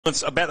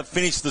It's about to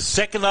finish the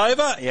second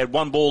over. He had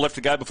one ball left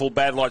to go before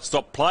bad light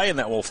stopped play, and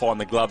that will find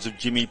the gloves of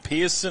Jimmy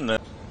Pearson. Bowled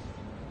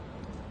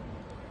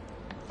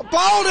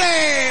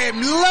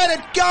him! Let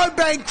it go,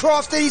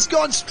 Bancroft. He's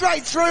gone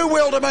straight through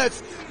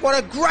Wildermuth.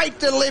 What a great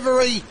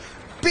delivery.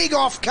 Big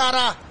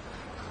off-cutter.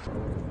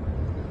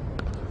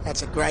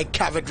 That's a great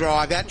cover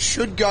drive. That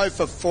should go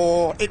for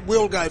 4. It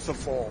will go for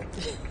 4.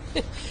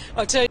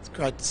 I tell you. It's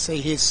great to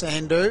see here,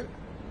 Sandhu.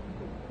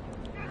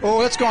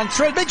 Oh, that's gone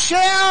through. Big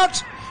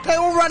shout! They're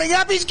all running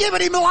up. He's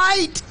given him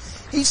late.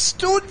 He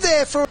stood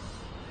there for...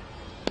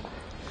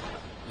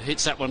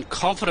 Hits that one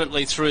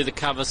confidently through the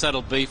covers.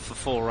 That'll be for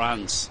 4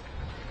 runs.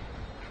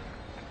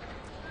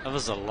 That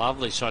was a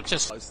lovely shot.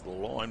 Just close to the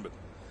line, but...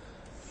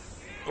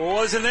 Oh,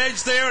 there's an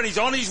edge there, and he's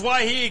on his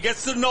way here. He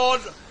gets the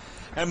nod.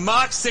 And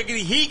Mark second.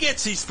 He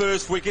gets his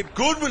first wicket.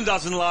 Goodwin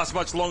doesn't last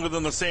much longer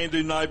than the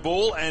Sandhu no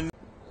ball. And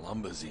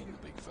lumbers in,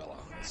 big fella.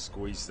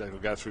 Squeeze. That'll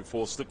go through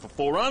 4 slip for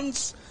 4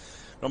 runs.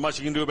 Not much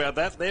you can do about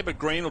that there, but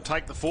Green will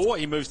take the 4.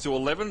 He moves to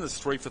 11. There's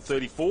 3 for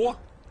 34.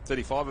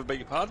 35, I beg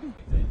your pardon.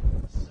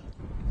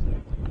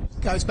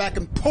 Goes back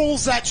and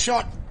pulls that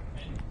shot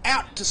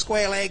out to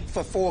square leg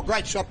for 4.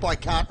 Great shot by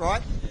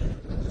Cartwright.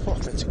 Oh,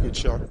 that's a good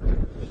shot.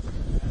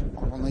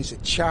 One these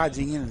are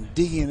charging in and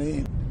digging it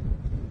in.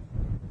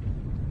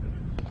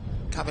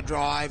 Cover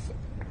drive,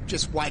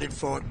 just waited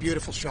for it.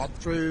 Beautiful shot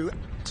through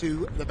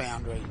to the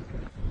boundary.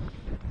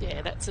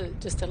 Yeah, that's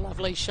just a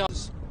lovely shot.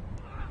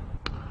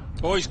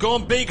 Oh, he's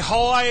gone big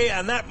high,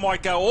 and that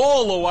might go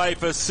all the way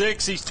for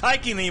 6. He's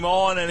taking him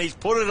on, and he's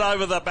put it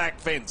over the back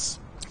fence.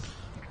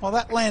 Well,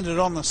 that landed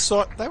on the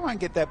side. They won't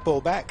get that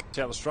ball back.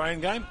 South Australian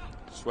game.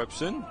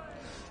 Sweeps in.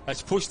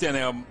 That's pushed down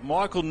now.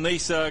 Michael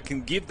Nisa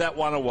can give that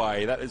one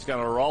away. That is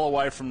going to roll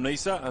away from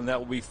Nisa, and that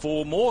will be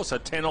 4 more. So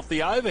 10 off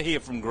the over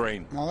here from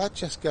Green. Well, that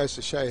just goes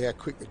to show you how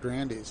quick the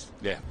ground is.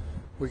 Yeah.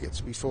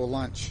 Wickets before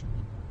lunch.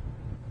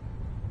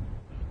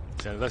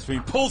 So that's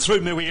been pulled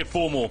through, and we get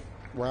 4 more.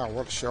 Wow,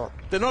 what a shot.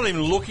 They're not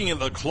even looking at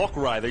the clock,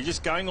 Ray. They're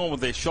just going on with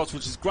their shots,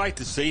 which is great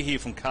to see here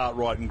from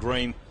Cartwright and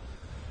Green.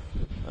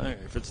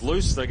 If it's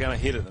loose, they're going to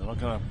hit it. They're not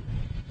going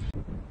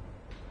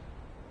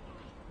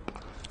to...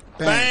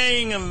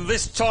 Bang! And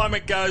this time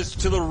it goes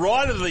to the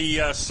right of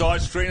the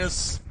side screen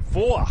as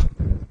 4.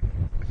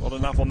 Not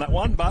enough on that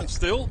one, but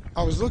still.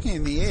 I was looking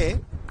in the air.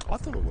 I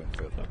thought it went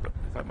further, but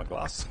if I had my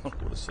glasses on, I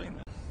would have seen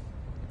that.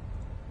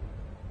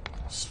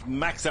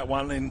 Smacks that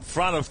one in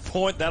front of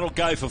point. That'll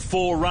go for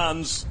 4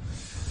 runs.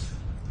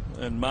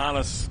 And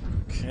Marnus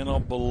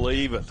cannot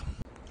believe it.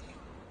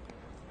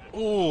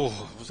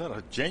 Oh, was that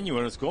a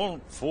genuine? It's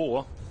gone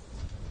 4.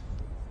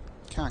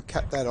 Can't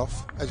cut that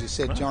off. As you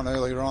said, John,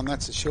 earlier on,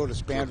 that's the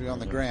shortest boundary on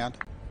the ground.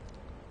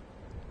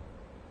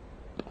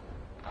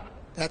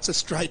 That's a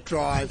straight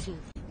drive.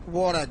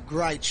 What a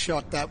great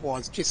shot that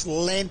was. Just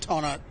leant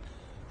on it,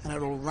 and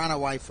it'll run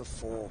away for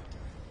 4.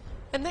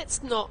 And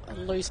that's not a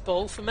loose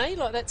ball for me.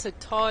 Like, that's a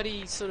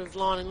tidy sort of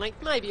line and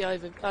length, maybe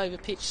over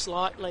pitched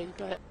slightly,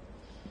 but...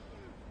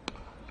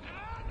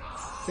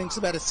 Thinks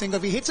about a single.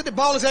 If he hits it to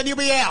bowler's end, he'll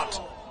be out.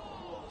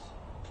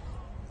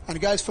 And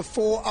it goes for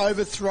 4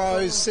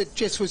 overthrows. It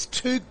just was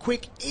too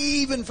quick,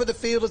 even for the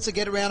fielders to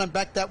get around and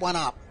back that one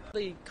up.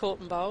 The caught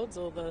and bowled,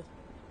 or the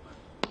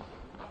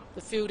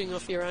fielding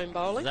off your own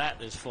bowling.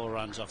 That is 4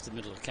 runs off the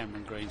middle of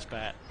Cameron Green's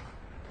bat.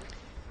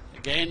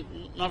 Again,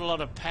 not a lot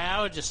of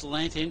power, just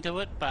leant into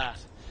it, but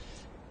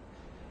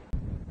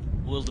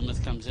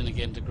Wildermuth comes in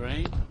again to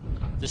Green.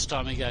 This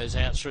time he goes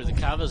out through the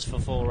covers for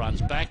 4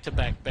 runs,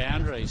 back-to-back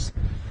boundaries.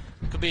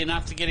 Could be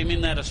enough to get him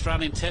in that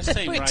Australian Test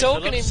team. We're Ray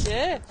talking Phillips. him,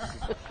 yeah.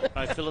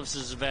 Ray Phillips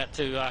is about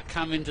to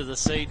come into the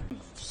seat.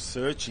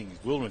 Searching.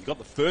 Wildermuth got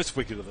the first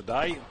wicket of the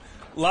day.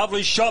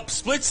 Lovely shot.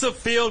 Splits the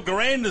field.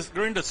 Grinda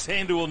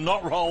Sandhu will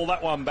not roll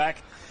that one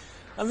back.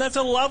 And that's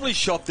a lovely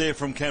shot there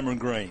from Cameron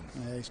Green.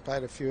 Yeah, he's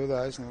played a few of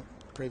those in the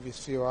previous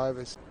few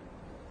overs.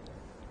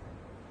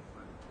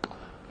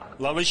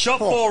 Lovely shot,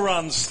 4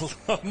 runs.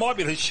 Might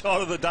be the shot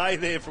of the day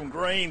there from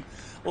Green.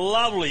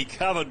 Lovely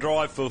cover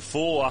drive for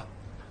 4.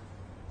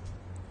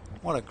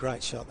 What a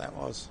great shot that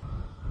was.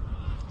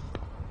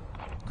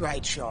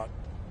 Great shot.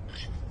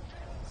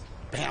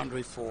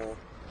 Boundary 4.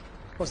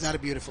 Wasn't that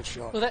a beautiful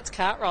shot? Well, that's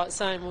Cartwright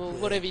saying, well,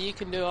 whatever you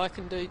can do, I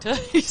can do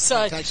too.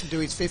 So takes him to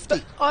his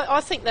 50. I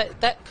think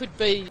that could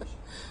be...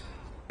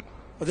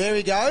 Well, there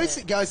he goes.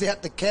 It goes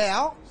out to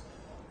Cow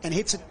and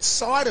hits it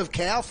side of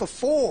Cow for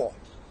 4.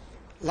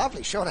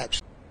 Lovely shot,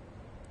 actually.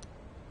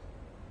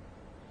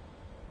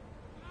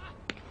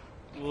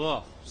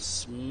 Whoa,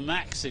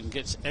 smacks him,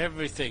 gets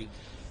everything.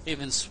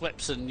 Even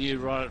Swepson knew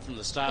right from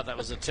the start that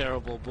was a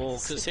terrible ball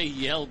because he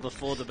yelled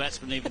before the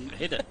batsman even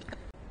hit it.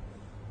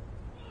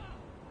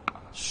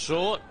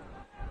 Short,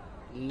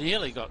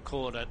 nearly got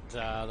caught at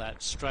that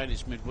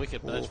straightish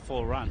mid-wicket, but that's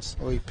 4 runs.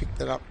 Well, he picked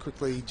it up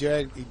quickly. He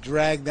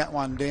dragged that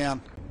one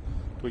down.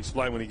 To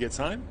explain when he gets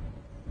home.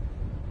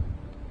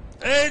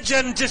 Edge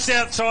and just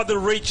outside the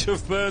reach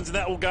of Burns, and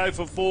that will go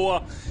for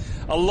 4.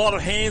 A lot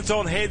of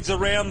hands-on heads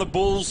around the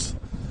Bulls.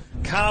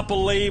 Can't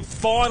believe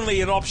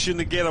finally an option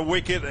to get a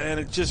wicket, and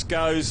it just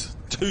goes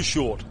too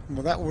short.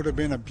 Well, that would have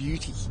been a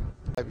beauty.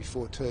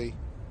 Before tea.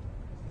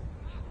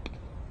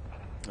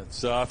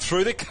 It's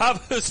through the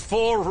covers,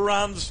 4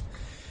 runs.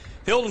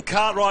 Hilton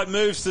Cartwright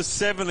moves to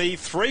 70,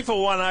 3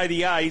 for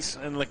 188,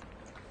 and the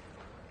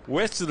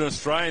Western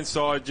Australian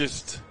side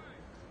just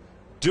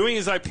doing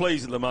as they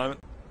please at the moment.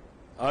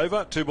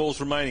 Over, 2 balls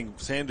remaining.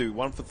 Sandhu,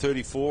 1 for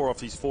 34 off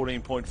his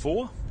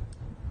 14.4.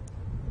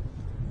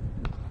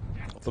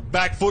 Off the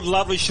back foot,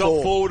 lovely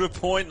shot forward of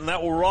point, and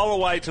that will roll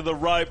away to the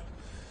rope.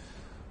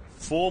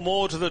 4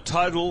 more to the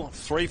total,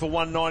 3 for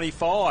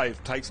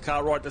 195. Takes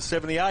Cartwright to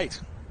 78.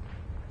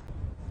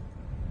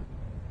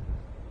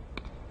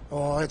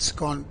 Oh, it's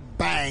gone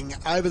bang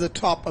over the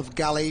top of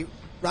Gully.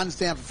 Runs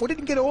down for 4.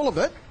 Didn't get all of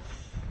it.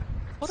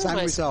 Same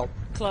result.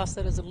 Class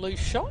that as a loose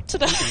shot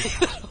today.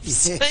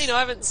 I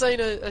haven't seen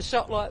a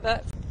shot like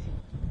that.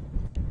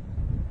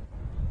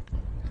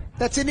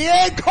 That's in the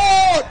air,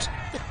 caught!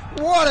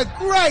 What a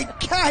great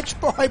catch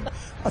by,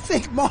 I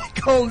think,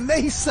 Michael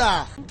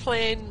Nisa.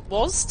 Plan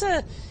was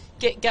to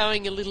get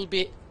going a little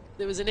bit.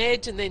 There was an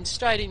edge and then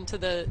straight into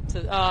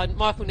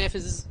Michael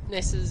Nessers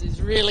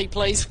is really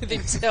pleased with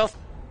himself.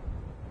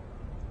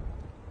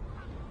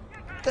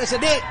 There's a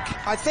nick.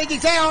 I think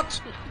he's out.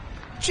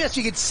 Just,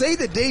 you could see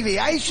the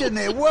deviation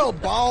there. Well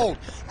bowled.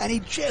 And he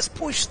just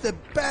pushed the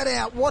bat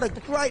out. What a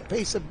great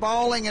piece of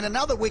bowling, and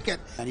another wicket.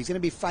 And he's going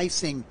to be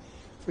facing,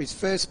 for his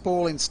first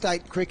ball in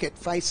state cricket,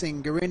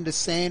 facing Gurinder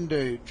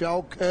Sandhu,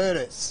 Joel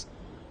Curtis.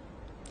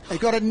 He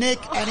got a nick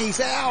and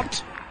he's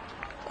out.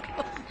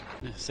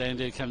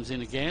 Sandhu comes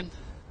in again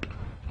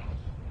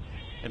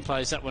and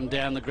plays that one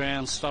down the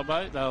ground.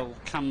 Stobbo, they'll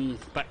come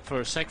back for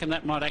a second.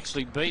 That might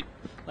actually beat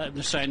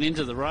Australian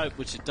into the rope,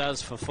 which it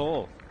does for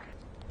 4.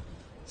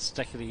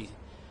 Stackety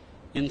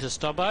into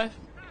Stobbo.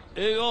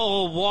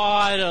 Oh,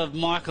 wide of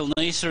Michael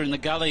Nisa in the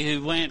gully,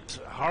 who went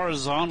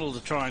horizontal to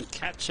try and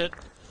catch it.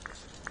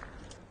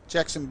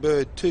 Jackson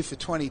Bird, 2 for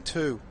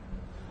 22.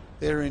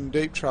 They're in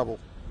deep trouble.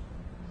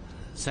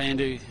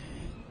 Sandhu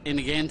in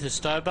again to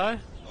Stobbo.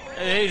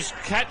 His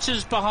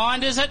catches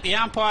behind, is it? The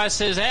umpire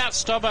says out.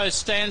 Stobbo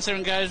stands there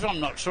and goes, I'm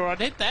not sure I'd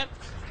hit that.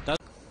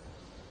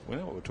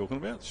 Well, what we're talking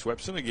about,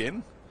 Swepson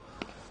again.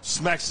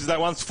 Smacks that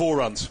once, 4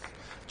 runs.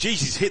 Geez,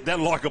 he's hit that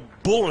like a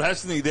bullet,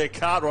 hasn't he, there,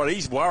 Cartwright?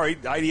 He's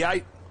worried,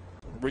 88.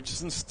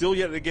 Richardson still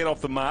yet to get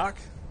off the mark.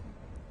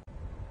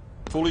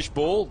 Foolish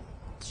ball.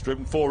 It's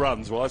driven 4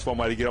 runs. Well, that's one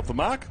way to get off the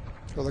mark.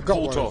 Well, they got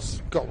Full what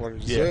toss. Got what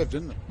it deserved,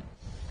 didn't it?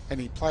 And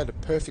he played it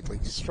perfectly,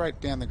 straight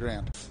down the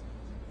ground.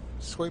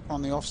 Sweep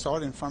on the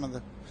offside in front of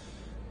the...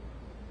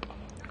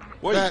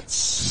 Wait, that's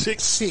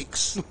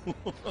 6.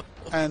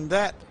 And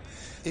that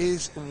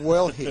is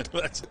well hit.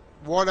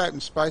 Wide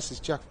open spaces,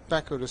 just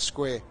backward a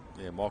square.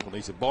 Yeah, Michael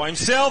Nisa by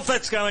himself.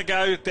 That's going to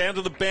go down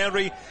to the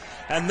boundary,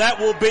 and that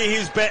will be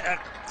his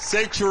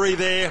century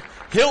there.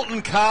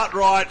 Hilton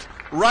Cartwright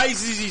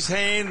raises his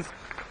hand,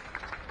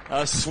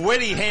 a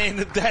sweaty hand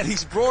at that.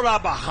 He's brought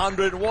up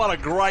 100. What a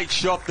great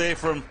shot there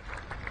from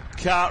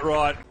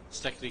Cartwright.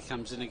 Stackety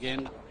comes in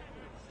again.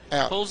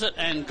 Out. Pulls it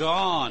and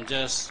gone.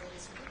 Just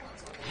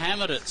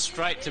hammered it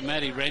straight to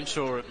Matty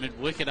Renshaw at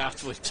mid-wicket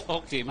after we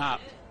talked him up.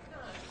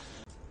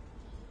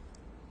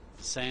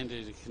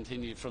 Sandhu to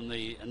continue from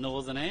the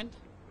northern end.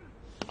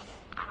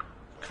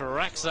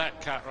 Corrects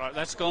that Cartwright.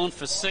 That's gone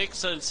for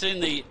 6. It's in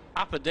the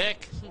upper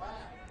deck.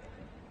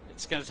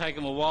 It's going to take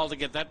him a while to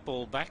get that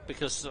ball back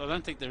because I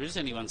don't think there is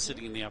anyone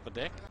sitting in the upper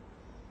deck.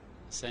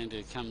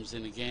 Sandhu comes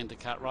in again to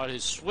Cartwright, who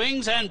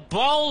swings and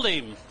bowled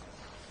him.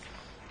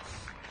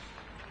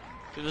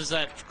 It was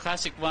that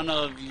classic one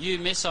of you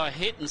miss, I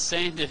hit, and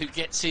Sandhu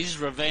gets his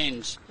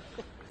revenge.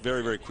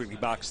 Very, very quickly,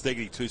 Mark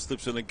Steggity, 2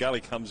 slips in the gully,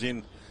 comes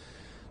in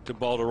to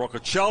bowl to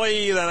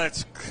Rockacholli. Then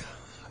it's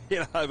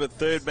over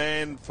third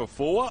man for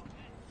 4.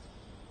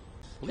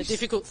 A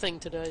difficult thing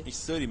to do.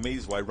 He's 30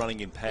 metres away running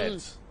in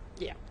pads.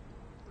 Yeah.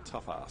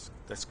 Tough ask.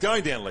 That's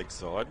going down leg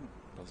side.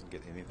 Doesn't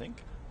get anything.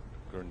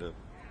 Gurinder.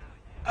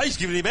 Oh, he's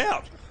giving him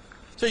out.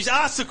 So he's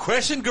asked the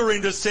question,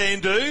 Gurinder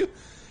Sandhu.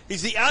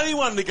 He's the only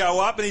one to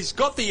go up, and he's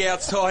got the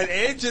outside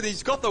edge, and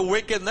he's got the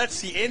wicket, and that's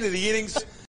the end of the innings.